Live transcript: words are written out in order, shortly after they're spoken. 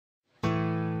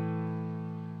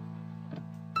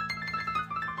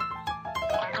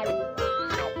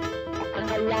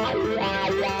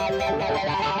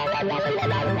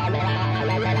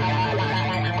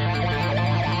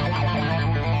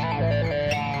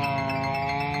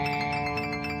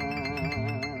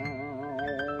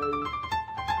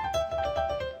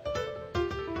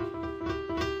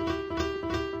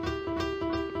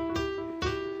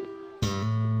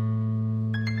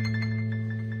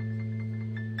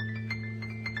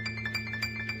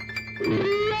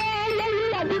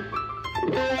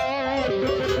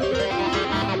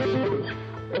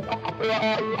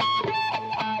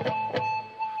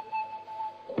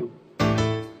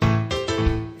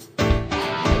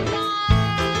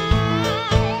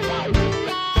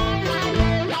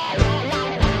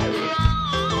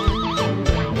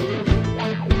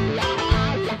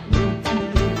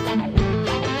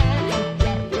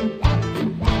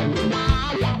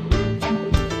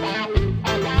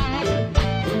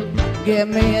Give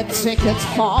me a ticket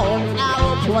for an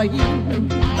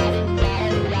aeroplane.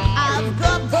 I've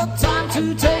got the time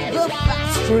to take the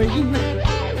fast train.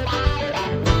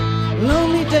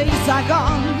 Lonely days are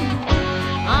gone,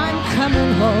 I'm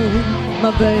coming home.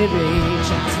 My baby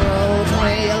just wrote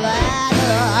me a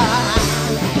letter.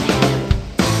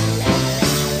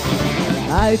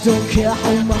 I don't care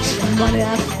how much money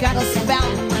I've got to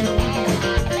spend.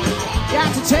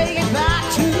 Got to take it back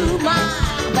to my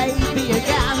baby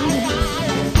again.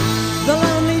 The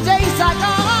lonely days are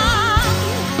gone,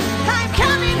 I'm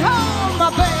coming home.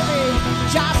 My baby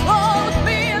just wrote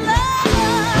me a letter.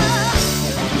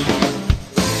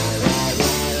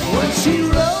 When she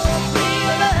wrote me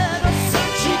a letter,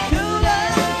 said she couldn't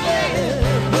live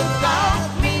without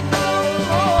me no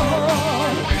more.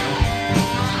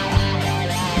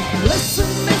 Listen,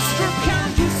 mister,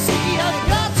 can't you see I've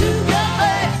got to get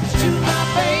back to my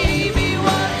baby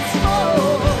once more?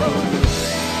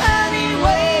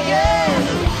 Anyway, yeah,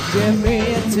 give me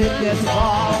a ticket for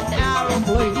an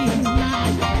aeroplane.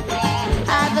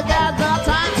 I've got no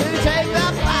time to take the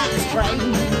fast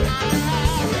train.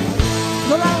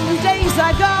 The lonely days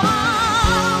are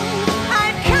gone,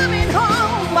 I'm coming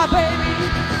home. My baby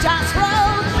just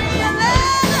wrote me a letter.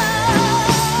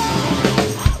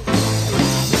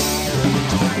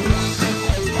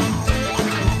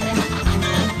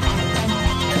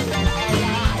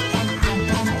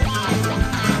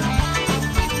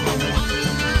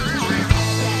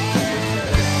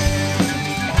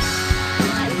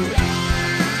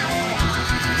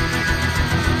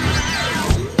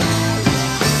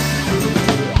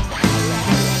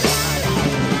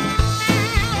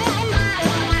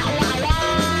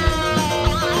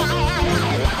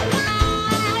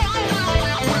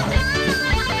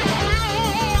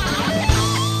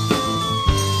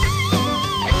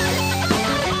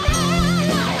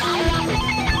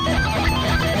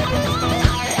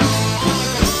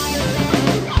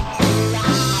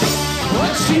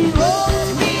 She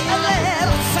wrote me a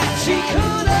letter, said she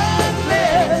couldn't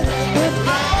live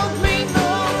without me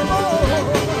no more.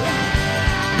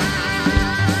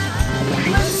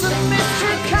 Listen,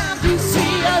 mister, can't you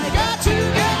see I've got to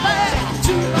get back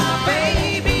to my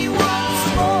baby once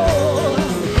more?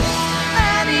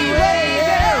 Anyway,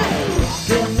 yeah,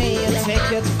 give me a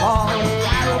ticket for an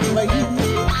aeroplane.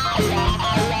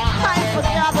 I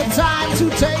forgot the time to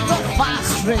take the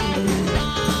fast train.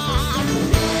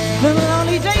 The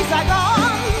lonely days are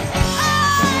gone,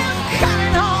 I'm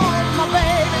coming home. My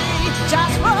baby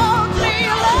just wrote me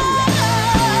a letter.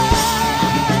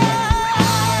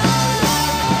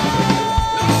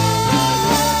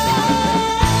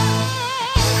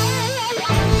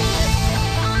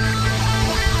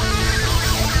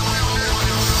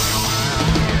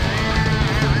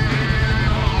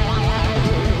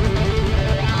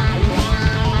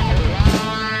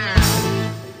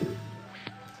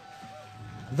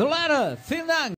 The letter, vielen Dank.